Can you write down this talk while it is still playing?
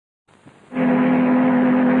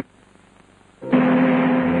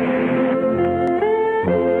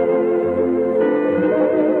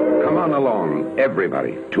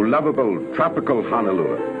everybody to lovable, tropical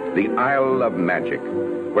Honolulu, the Isle of Magic,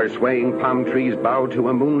 where swaying palm trees bow to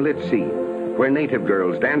a moonlit sea, where native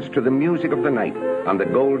girls dance to the music of the night on the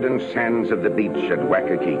golden sands of the beach at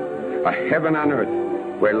Waikiki, a heaven on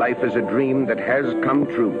earth where life is a dream that has come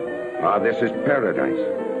true. Ah, this is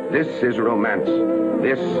paradise. This is romance.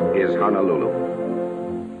 This is Honolulu.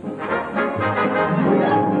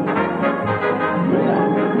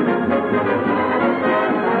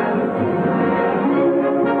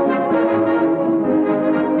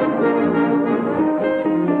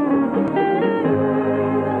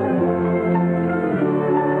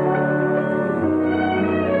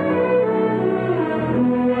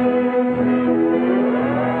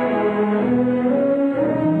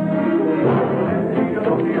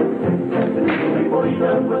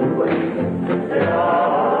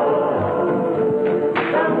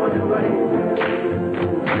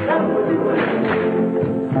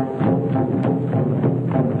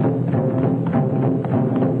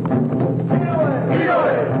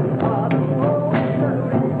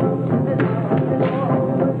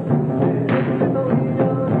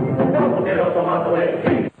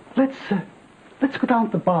 Let's go down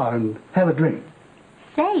to the bar and have a drink.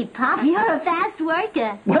 Say, Pop, you're a fast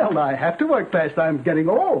worker. Well, I have to work fast. I'm getting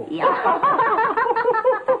old. Yeah.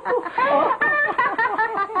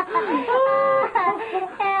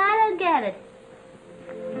 I don't get it.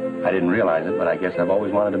 I didn't realize it, but I guess I've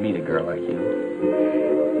always wanted to meet a girl like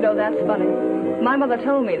you. No, that's funny. My mother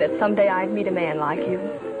told me that someday I'd meet a man like you.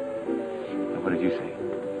 What did you say?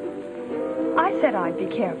 I said I'd be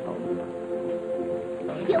careful.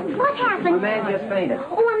 What happened? A man just fainted.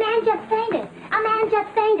 Oh, a man just fainted. A man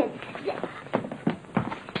just fainted. Get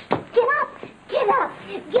up. Get up.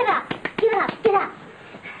 Get up. Get up. Get up.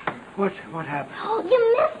 What happened? Oh,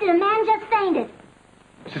 you missed it. A man just fainted.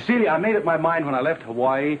 Cecilia, I made up my mind when I left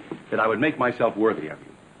Hawaii that I would make myself worthy of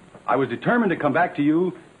you. I was determined to come back to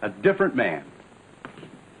you a different man.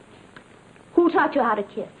 Who taught you how to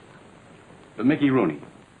kiss? But Mickey Rooney.